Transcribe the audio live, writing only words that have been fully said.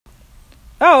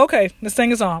Oh, okay. This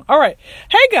thing is on. All right.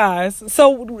 Hey, guys.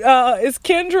 So, it's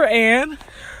Kendra and...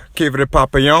 Keep it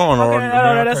Papillon, or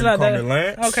no, that's not that.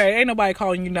 Lance. Okay, ain't nobody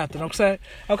calling you nothing, okay?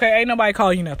 Okay, ain't nobody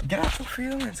calling you nothing. Get out your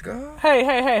feelings, girl.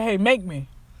 Hey, make me.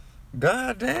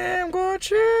 God damn, girl,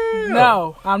 chill.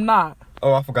 No, I'm not.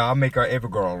 Oh, I forgot. I'll make every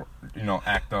girl,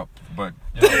 act up. But,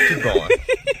 keep going.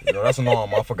 That's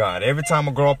normal. I forgot. Every time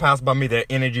a girl passes by me, their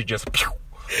energy just... Pew.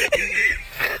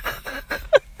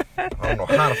 I don't know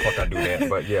how the fuck I do that,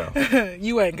 but yeah.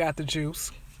 You ain't got the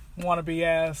juice. Wannabe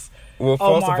ass. Well,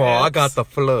 first of all, I got the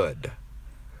flood.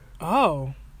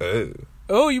 Oh. Oh.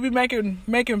 Oh, you be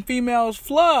making females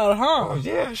flood, huh? Oh,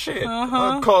 yeah, shit.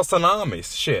 Uh-huh. I cause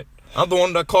tsunamis, shit. I'm the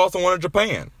one that caused the one in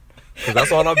Japan. Because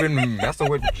that's all I've been messing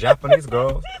with, Japanese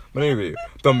girls. But anyway,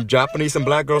 them Japanese and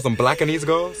black girls, them blackanese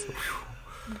girls.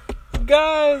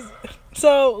 Guys,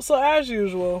 so as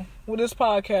usual, with this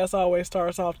podcast always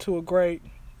starts off to a great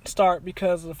start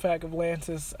because of the fact of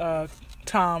Lance's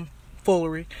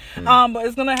tomfoolery. But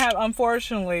it's gonna have,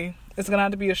 unfortunately, it's gonna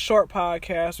have to be a short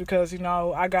podcast because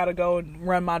I gotta go and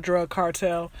run my drug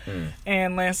cartel,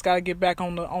 and Lance gotta get back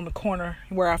on the corner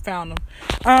where I found him.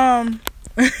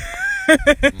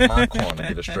 My corner,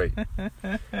 get it straight.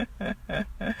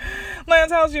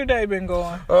 Lance, how's your day been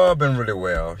going? Oh, been really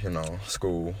well,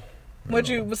 school.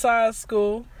 Besides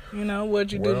school,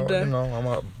 what'd you do today? I'm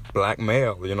a black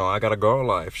male, I got a girl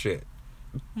life, shit.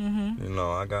 Mm-hmm.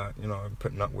 I got,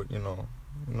 putting up with,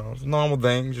 normal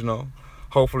things,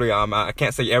 Hopefully, I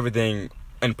can't say everything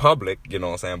in public, you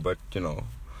know what I'm saying, but,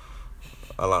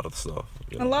 a lot of stuff.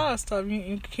 A lot of stuff.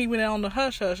 You keeping it on the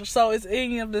hush-hush. So is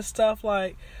any of this stuff,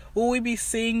 like, will we be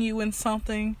seeing you in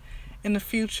something in the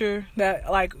future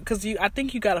that, like, because I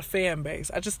think you got a fan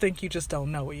base. I just think you just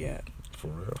don't know it yet. For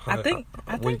real? I think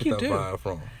you do. Vibe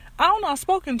from? I don't know. I've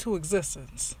spoken to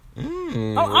existence.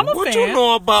 I'm a what fan. You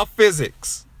know about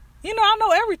physics? I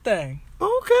know everything.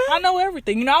 Okay. I know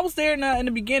everything. I was there in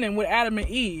the beginning with Adam and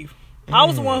Eve. I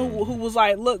was the one who was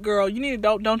like, look, girl, you need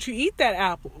to don't you eat that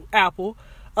apple.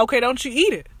 Okay, don't you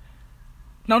eat it.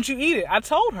 Don't you eat it. I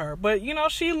told her. But,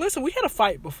 she listened. We had a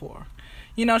fight before.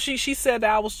 She said that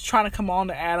I was trying to come on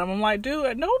to Adam. I'm like,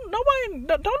 dude, don't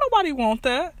nobody want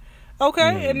that.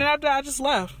 Okay? And then after I just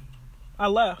left. I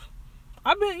left.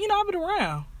 I've been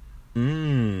around.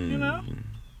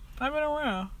 I've been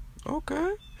around.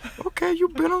 Okay,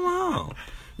 you've been around.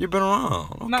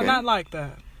 Okay. Not like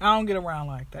that. I don't get around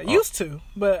like that. Used to,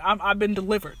 but I've been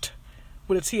delivered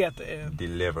with a T at the end.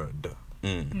 Delivered.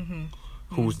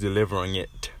 Who's delivering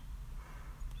it?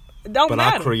 It don't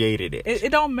matter. But I created it.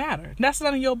 It don't matter. That's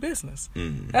none of your business.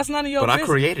 That's none of your business. But I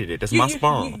created it. It's my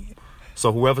sperm.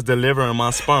 So whoever's delivering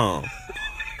my sperm.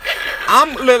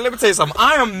 Let me tell you something.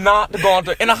 I am not going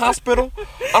to, in a hospital,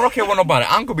 I don't care what nobody.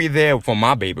 I'm going to be there for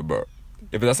my baby birth.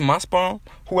 If that's my sperm,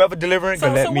 whoever delivering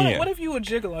can let me in. What if you a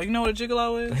gigolo? You know what a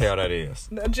gigolo is? The hell that is.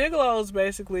 A gigolo is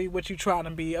basically what you trying to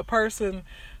be. A person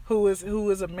who is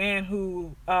a man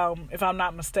who, if I'm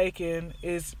not mistaken,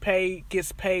 gets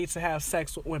paid to have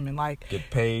sex with women. Like get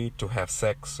paid to have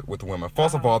sex with women.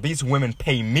 First of all, these women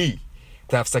pay me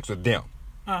to have sex with them.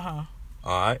 All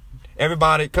right.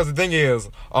 Everybody, because the thing is,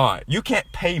 all right, you can't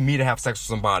pay me to have sex with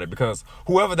somebody because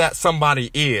whoever that somebody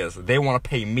is, they want to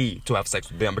pay me to have sex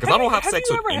with them because I don't have sex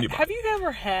with anybody. Have you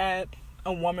ever had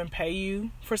a woman pay you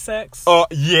for sex?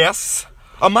 Yes.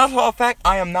 A matter of fact,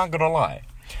 I am not going to lie.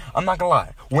 I'm not going to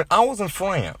lie. When I was in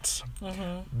France,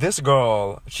 this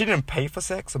girl, she didn't pay for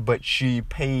sex, but she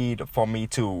paid for me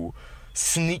to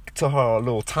sneak to her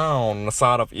little town on the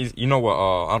side of,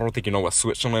 I don't think you know what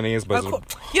Switzerland is, but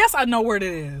yes, I know where it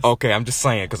is. Okay, I'm just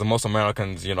saying because most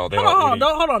Americans, they hold on.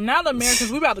 Now the Americans,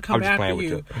 we about to come after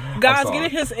you. Guys, get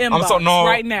in his inbox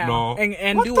right now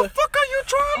and what do the fuck are you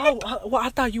trying to? Well, I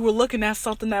thought you were looking at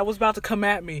something that was about to come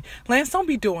at me. Lance, don't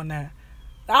be doing that.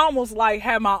 I almost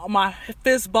had my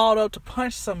fist balled up to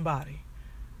punch somebody.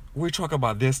 We talk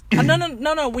about this.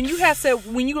 No. When you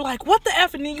were like, what the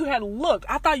F? And then you had looked.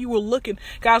 I thought you were looking.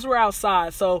 Guys, we're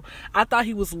outside. So I thought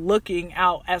he was looking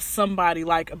out at somebody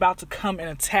like about to come and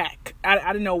attack. I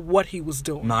didn't know what he was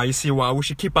doing. Nah, you see why we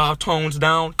should keep our tones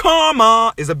down?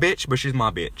 Karma is a bitch, but she's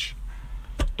my bitch.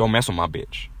 Don't mess with my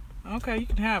bitch. Okay, you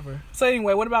can have her. So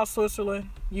anyway, what about Switzerland?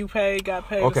 You got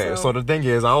paid. Okay, so the thing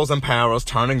is, I was in Paris,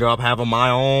 turning up, having my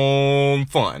own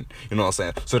fun. You know what I'm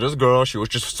saying? So this girl, she was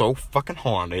just so fucking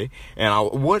horny, and I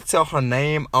would tell her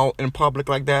name out in public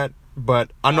like that.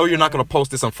 But I know you're not going to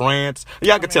post this in France.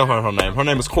 Yeah, I can tell her name. Her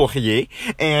name is Courrier.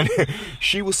 And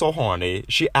she was so horny,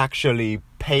 she actually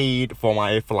paid for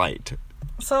my flight.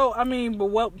 So, but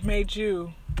what made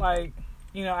you,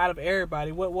 out of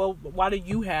everybody? Why do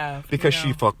you have? Because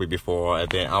she fucked me before, and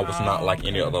then I was not like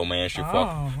any other man she fucked.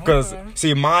 Okay. Because,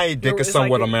 see, my dick is It's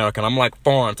somewhat like American. I'm like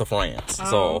foreign to France.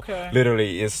 So, okay.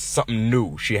 literally, it's something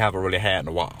new she haven't really had in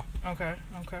a while. Okay.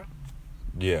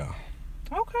 Yeah.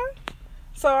 Okay.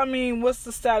 So, I mean, what's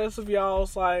the status of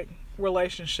y'all's, like,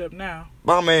 relationship now?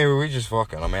 But I mean, we just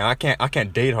fucking. I mean, I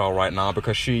can't date her right now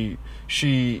because she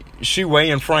way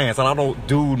in France, and I don't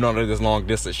do none of this long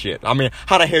distance shit. I mean,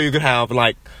 how the hell you could have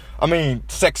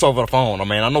sex over the phone? I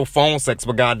mean, I know phone sex,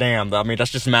 but goddamn, I mean,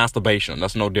 that's just masturbation.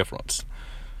 That's no difference.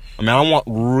 I mean, I want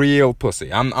real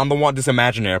pussy. I don't want this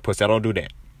imaginary pussy. I don't do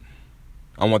that.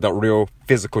 I want that real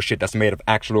physical shit that's made of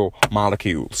actual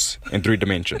molecules in 3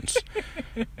 dimensions.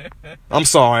 I'm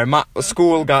sorry, my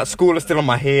school is still in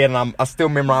my head, and I still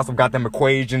memorize some goddamn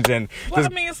equations and. Well, I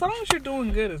mean, as long as you're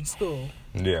doing good in school.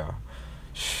 Yeah,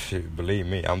 shit. Believe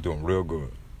me, I'm doing real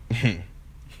good.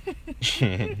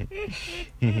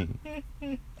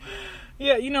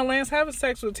 Yeah, Lance, having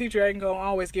sex with a teacher ain't gonna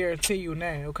always guarantee you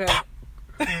that, okay?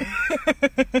 Well,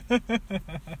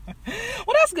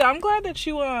 that's good. I'm glad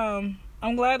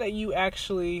that you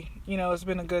actually, it's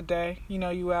been a good day.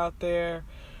 You out there.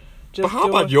 But how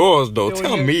about yours, though?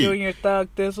 Tell me. Doing your thug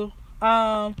thizzle.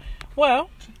 Well,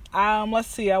 let's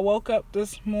see. I woke up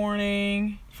this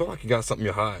morning. I feel like you got something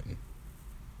you're hiding.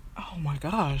 Oh my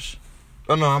gosh.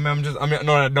 Oh, no,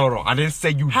 no. I didn't say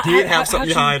you did have something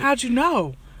you're hiding. How'd you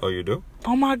know? Oh, you do?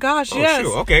 Oh my gosh, oh, yes.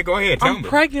 Sure. Okay, go ahead. Tell me. I'm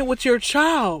pregnant with your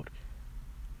child.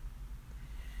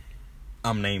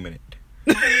 I'm naming it.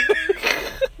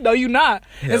 No, you're not.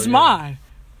 Hell it's yeah. mine.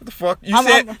 What the fuck?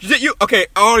 Okay,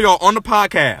 all y'all on the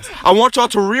podcast. I want y'all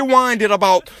to rewind it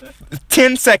about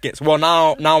 10 seconds. Well,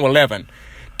 now 11.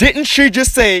 Didn't she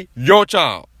just say your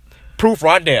child? Proof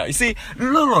right there. You see,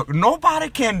 look,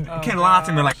 nobody can lie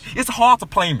to me. Like, it's hard to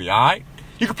play me, all right?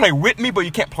 You can play with me, but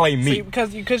you can't play me. See,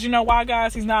 because you know why,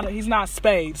 guys? He's not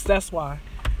spades. That's why.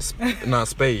 Not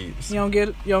spades. You don't get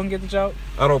it? You don't get the joke?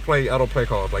 I don't play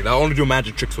cards like that. I only do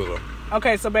magic tricks with her.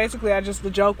 Okay, so basically, the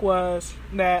joke was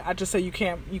that I just said you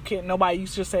can't. You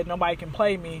just said nobody can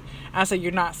play me. I said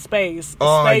you're not spades.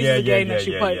 Spades is a game that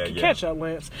you play. Catch up,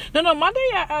 Lance. No, my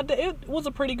day, it was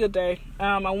a pretty good day.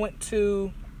 I went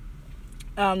to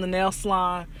the nail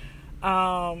salon.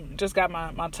 Just got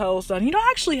my toes done. I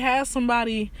actually had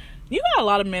somebody. You got a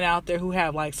lot of men out there who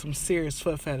have like some serious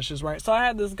foot fetishes, right? So I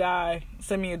had this guy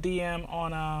send me a DM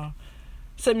on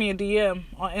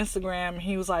Instagram.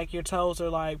 He was like, "Your toes are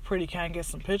like pretty. Can I get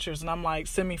some pictures?" And I'm like,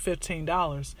 "Send me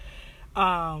 $15."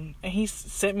 And he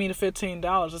sent me the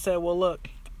 $15. I said, "Well, look,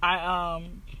 my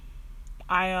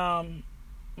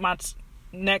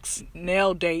next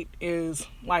nail date is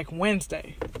like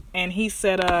Wednesday," and he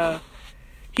said,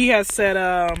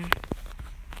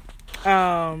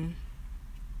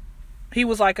 he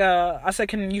was like, I said,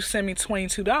 "Can you send me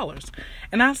 $22?"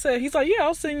 And I said, he's like, "Yeah,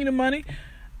 I'll send you the money."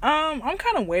 I'm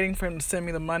kind of waiting for him to send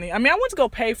me the money. I mean, I went to go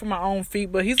pay for my own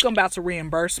feet, but he's about to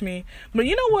reimburse me. But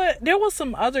you know what? There was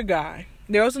another guy.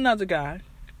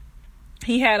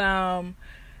 He had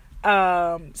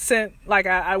sent, like,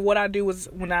 what I do is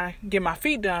when I get my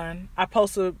feet done, I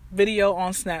post a video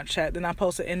on Snapchat, then I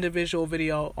post an individual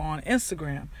video on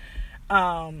Instagram.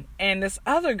 And this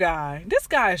other guy, this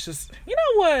guy is just, you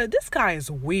know what? This guy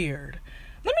is weird.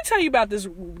 Let me tell you about this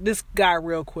guy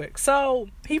real quick. So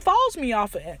he follows me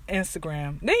off of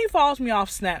Instagram. Then he follows me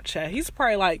off Snapchat. He's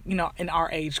probably like, in our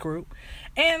age group.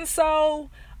 And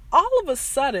so all of a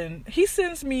sudden he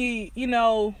sends me,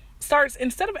 starts,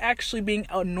 instead of actually being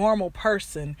a normal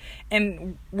person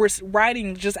and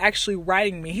actually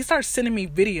writing me, he starts sending me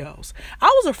videos. I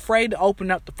was afraid to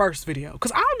open up the first video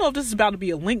because I don't know if this is about to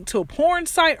be a link to a porn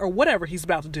site or whatever he's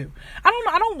about to do. I don't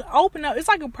know. I don't open up. It's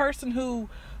like a person who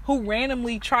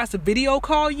randomly tries to video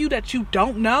call you that you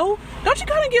don't know. Don't you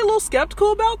kind of get a little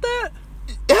skeptical about that?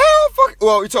 Hell, fuck.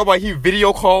 Well, you talking about he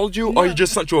video called you or he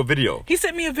just sent you a video? He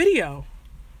sent me a video.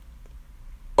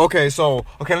 Okay,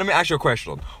 let me ask you a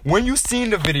question. When you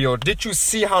seen the video, did you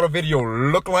see how the video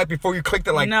looked like before you clicked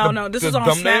it? Like no, this was on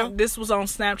thumbnail? This was on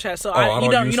Snapchat. So I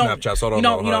don't use Snapchat, so I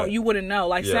don't know. You wouldn't know.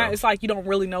 Like it's like you don't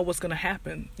really know what's gonna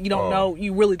happen. You don't know.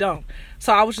 You really don't.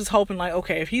 So I was just hoping, like,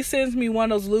 okay, if he sends me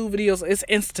one of those lewd videos, it's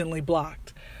instantly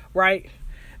blocked, right?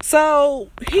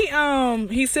 So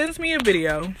he sends me a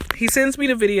video. He sends me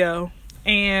the video,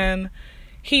 and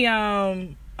he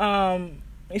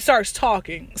starts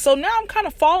talking. So now I'm kind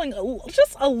of falling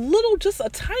just a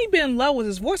tiny bit in love with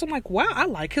his voice. I'm like, wow, I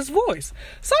like his voice.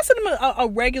 So I sent him a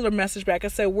regular message back. I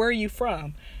said, "Where are you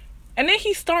from?" And then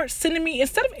he starts sending me,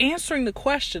 instead of answering the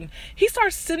question, he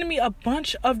starts sending me a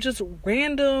bunch of just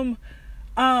random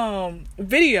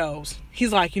videos.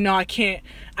 He's like,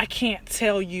 I can't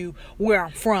tell you where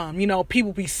I'm from.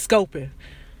 People be scoping.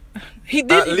 He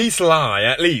did at least lie.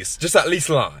 At least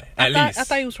lie. I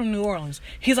thought he was from New Orleans.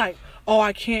 He's like, oh,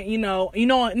 I can't,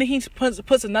 and then he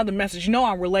puts another message.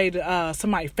 I'm related to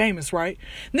somebody famous, right?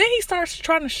 And then he starts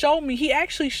trying to show me. He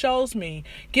actually shows me,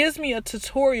 gives me a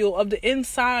tutorial of the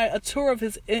inside, a tour of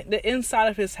the inside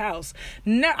of his house.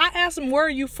 Now, I asked him, where are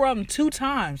you from 2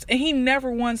 times? And he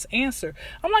never once answered.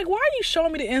 I'm like, why are you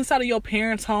showing me the inside of your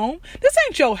parents' home? This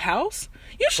ain't your house.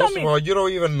 You show First me. of all, you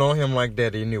don't even know him like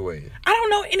that anyway. I don't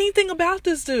know anything about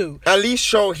this dude. At least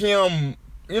show him,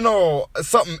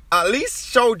 something. At least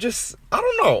show just, I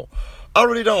don't know. I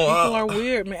really don't. People are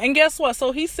weird, man. And guess what?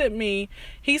 So he sent me,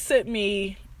 because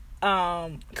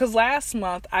last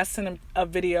month I sent him a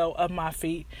video of my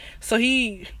feet. So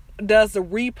he does the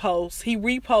repost. He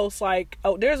reposts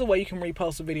there's a way you can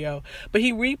repost a video, but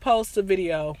he reposts the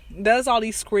video, does all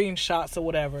these screenshots or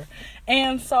whatever.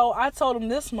 And so I told him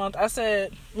this month, I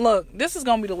said, look, this is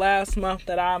gonna be the last month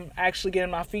that I'm actually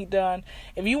getting my feet done.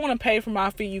 If you want to pay for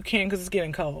my feet, you can, because it's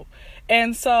getting cold.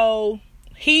 And so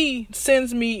he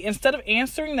sends me, instead of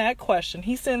answering that question,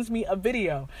 he sends me a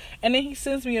video. And then he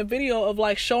sends me a video of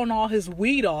showing all his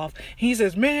weed off. He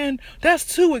says, man,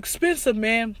 that's too expensive,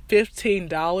 man.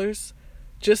 $15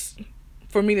 just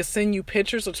for me to send you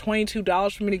pictures, of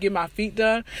 $22 for me to get my feet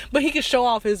done. But he can show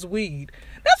off his weed.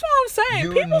 That's what I'm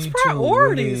saying. People's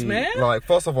priorities, man.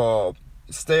 First of all,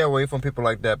 stay away from people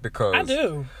like that, because I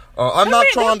do. I'm not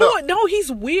trying to. No,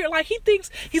 he's weird. He thinks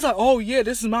he's like, oh yeah,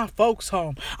 this is my folks'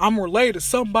 home. I'm related to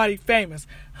somebody famous.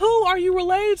 Who are you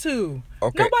related to?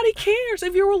 Okay. Nobody cares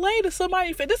if you're related to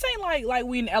somebody. This ain't like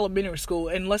we in elementary school,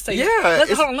 and let's say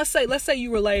let's say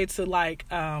you related to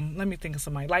let me think of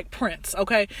somebody like Prince.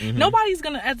 Okay, nobody's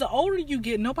gonna. As the older you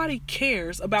get, nobody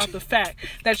cares about the fact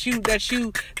that you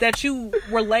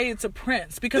related to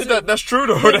Prince, because that's true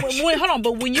though. Hold on,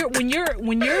 but when you're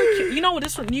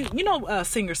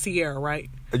singer Ciara, right?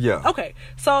 Yeah. Okay,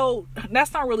 so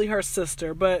that's not really her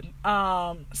sister, but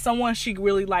someone she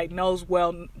really knows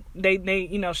well.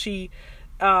 She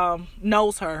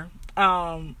knows her.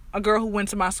 A girl who went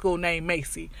to my school named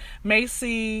Macy.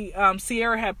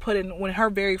 Ciara had put in, when her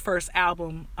very first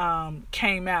album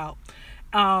came out,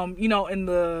 in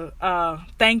the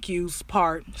thank yous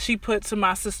part, she put to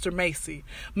my sister Macy.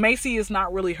 Macy is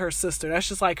not really her sister. That's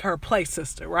just her play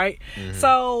sister, right? Mm-hmm.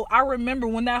 So I remember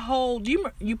when that whole,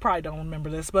 you probably don't remember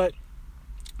this, but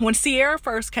when Ciara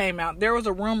first came out, there was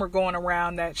a rumor going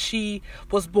around that she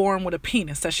was born with a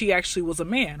penis, that she actually was a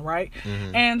man, right?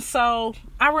 Mm-hmm. And so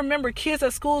I remember kids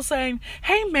at school saying,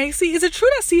 hey, Macy, is it true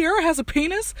that Ciara has a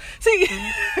penis? See?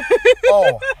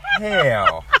 Oh,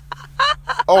 hell.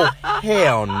 Oh,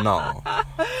 hell no.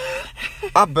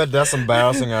 I bet that's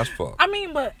embarrassing as fuck.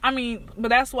 But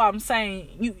that's why I'm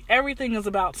saying everything is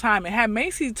about timing. Had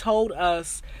Macy told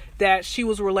us that she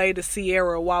was related to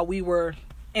Ciara while we were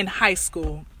in high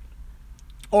school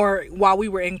or while we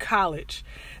were in college,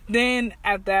 then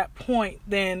at that point,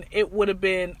 then it would have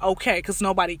been okay, because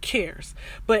nobody cares.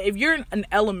 But if you're in an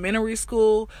elementary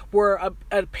school where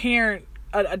a parent,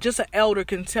 just an elder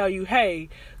can tell you, hey,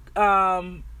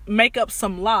 make up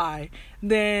some lie,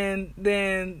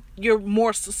 then you're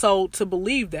more so to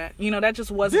believe that. That just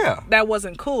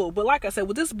wasn't cool. But like I said,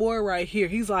 with this boy right here,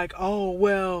 he's like, oh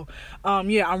well,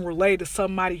 I'm related to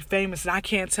somebody famous, and I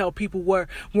can't tell people where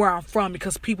I'm from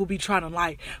because people be trying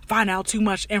to find out too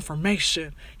much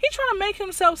information. He's trying to make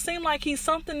himself seem like he's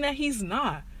something that he's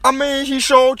not. He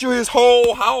showed you his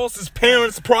whole house, his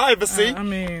parents' privacy.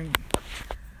 Honey,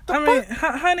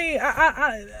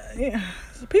 yeah.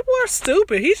 People are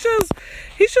stupid. He's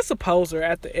just a poser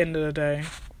at the end of the day.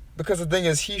 Because the thing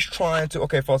is, he's trying to.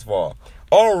 Okay, first of all,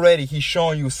 already he's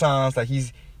showing you signs that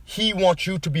he wants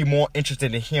you to be more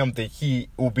interested in him than he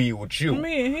will be with you.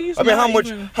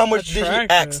 How much did he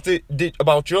ask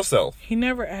about yourself? He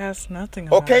never asked nothing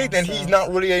about then he's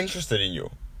not really interested in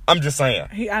you. I'm just saying.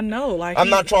 I know. I'm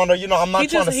not trying to say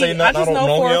nothing. I just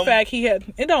know for a fact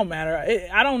it don't matter.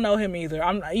 I don't know him either.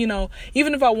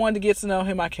 Even if I wanted to get to know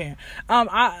him, I can't. All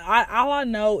I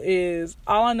know is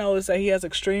that he has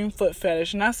extreme foot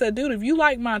fetish. And I said, dude, if you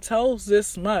like my toes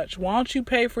this much, why don't you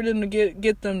pay for them to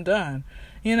get them done?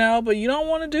 But you don't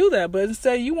want to do that. But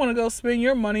instead, you want to go spend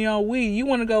your money on weed. You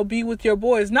want to go be with your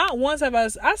boys. Not once have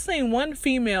I seen one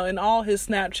female in all his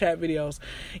Snapchat videos.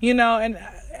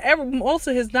 And most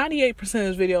of his 98% of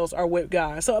his videos are with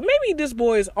guys. So maybe this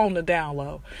boy is on the down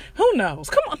low. Who knows?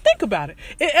 Come on, think about it.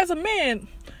 As a man,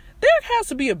 there has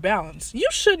to be a balance. You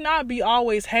should not be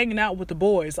always hanging out with the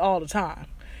boys all the time.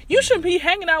 You shouldn't be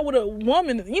hanging out with a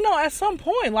woman, at some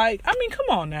point. Come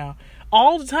on now.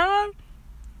 All the time?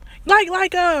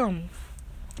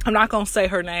 I'm not gonna say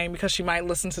her name because she might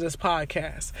listen to this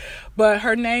podcast, but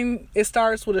her name, it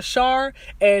starts with a Shar,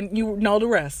 and you know the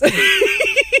rest.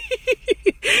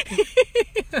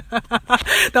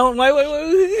 Don't wait.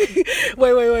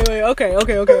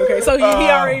 Okay. So he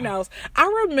already knows.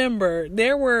 I remember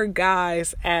there were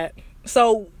guys at.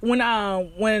 So when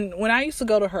I used to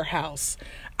go to her house,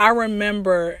 I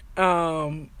remember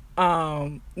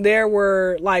there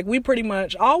were, like, we pretty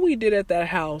much all we did at that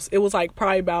house. It was like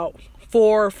probably about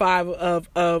 4 or 5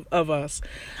 of us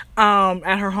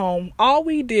at her home. All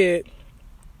we did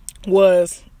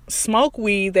was smoke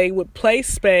weed. They would play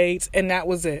spades, and that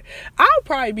was it. I'll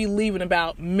probably be leaving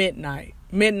about midnight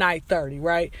 30,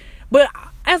 right? But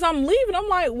as I'm leaving, I'm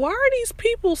like, why are these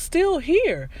people still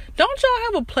here? Don't y'all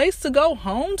have a place to go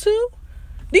home to?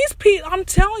 These people, I'm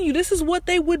telling you, this is what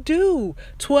they would do.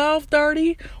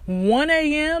 12:30, 1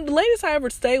 a.m. The latest I ever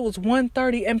stayed was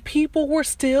 1:30, and people were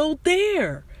still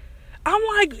there. I'm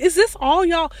like, is this all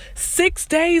y'all 6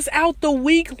 days out the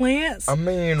week, Lance? I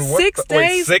mean, what 6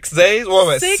 days? 6 days? Wait a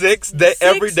minute, 6 days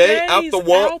every day out the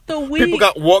work? Out the week. People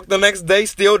got work the next day,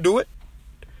 still do it?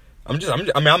 I'm new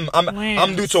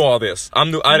to all this. I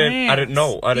didn't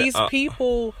know. These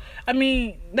people, I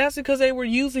mean, that's because they were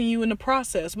using you in the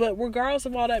process. But regardless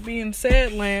of all that being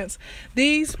said, Lance,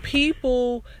 these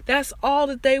people, that's all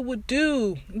that they would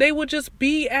do. They would just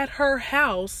be at her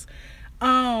house.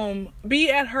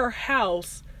 Be at her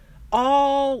house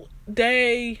all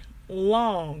day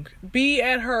long. Be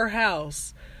at her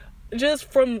house.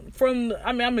 Just from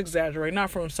I mean, I'm exaggerating, not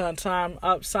from sun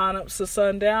up to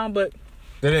sundown, but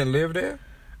they didn't live there?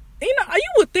 You know,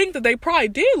 you would think that they probably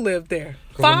did live there.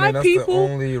 5 that's people.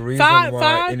 The only reason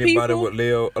why anybody would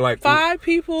live, like 5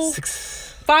 people.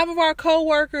 5 of our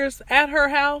co-workers at her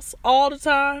house all the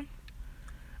time.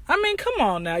 I mean, come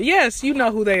on now. Yes, you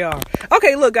know who they are.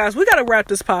 Okay, look, guys, we got to wrap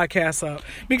this podcast up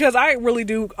because I really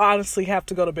do honestly have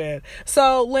to go to bed.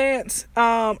 So, Lance,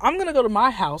 I'm going to go to my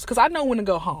house because I know when to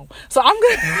go home. So, I'm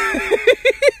going to...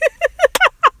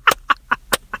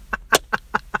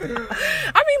 I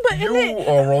mean, but... You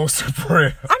are roasted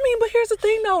prayer. I mean, but here's the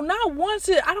thing, though. Not once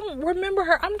I don't remember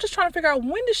her. I'm just trying to figure out,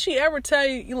 when did she ever tell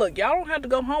you, look, y'all don't have to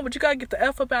go home, but you got to get the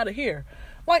F up out of here.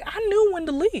 Like, I knew when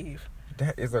to leave.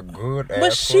 That is a good ass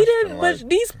But she didn't, like, but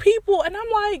these people, and I'm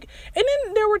like, and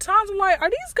then there were times I'm like, are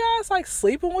these guys like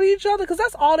sleeping with each other? Because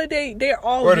that's all they're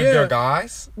all here. Were there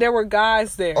guys? There were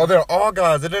guys there. Oh, they're all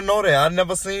guys. I didn't know that. I'd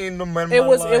never seen them in my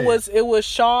life. It was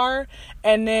Shar,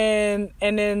 and then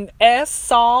S,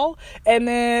 Saul, and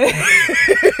then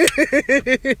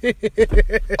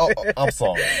I'm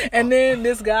sorry. And then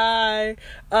this guy,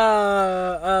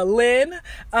 Lynn,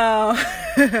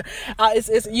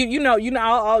 it's you know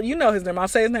his name. I'll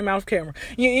say his name off camera.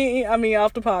 I mean,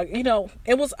 off the pod. You know,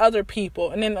 it was other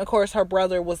people, and then of course her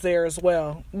brother was there as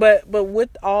well. But with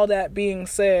all that being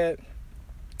said,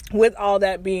 my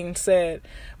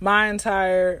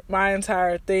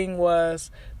entire thing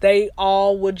was they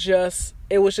all would just.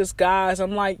 It was just guys.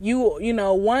 I'm like, you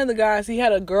know, one of the guys, he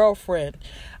had a girlfriend.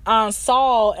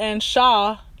 Saul and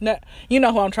Shah, you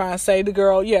know who I'm trying to say, the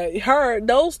girl, yeah,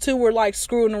 those two were like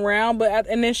screwing around,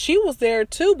 and then she was there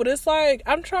too, but it's like,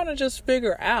 I'm trying to just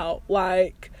figure out,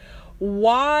 like,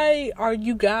 why are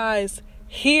you guys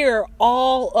here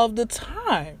all of the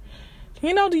time?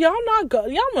 You know, do y'all not go?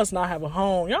 Y'all must not have a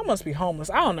home. Y'all must be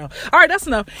homeless. I don't know. All right, that's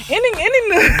enough. Ending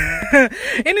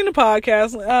the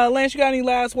podcast. Lance, you got any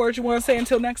last words you want to say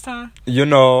until next time? You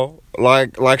know,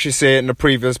 like she said in the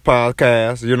previous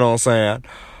podcast, you know what I'm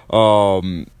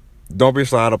saying? Don't be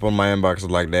slide up on my inbox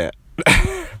like that.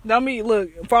 Don't be,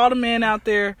 look, for all the men out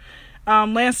there,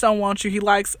 Lance don't want you. He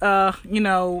likes, you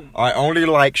know. I only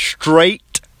like straight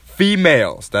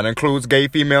females. That includes gay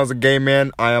females and gay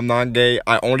men. I am not gay.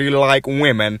 I only like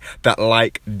women that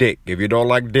like dick. If you don't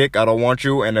like dick, I don't want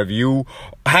you. And if you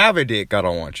have a dick, I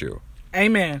don't want you.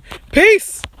 Amen.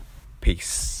 Peace.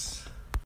 Peace.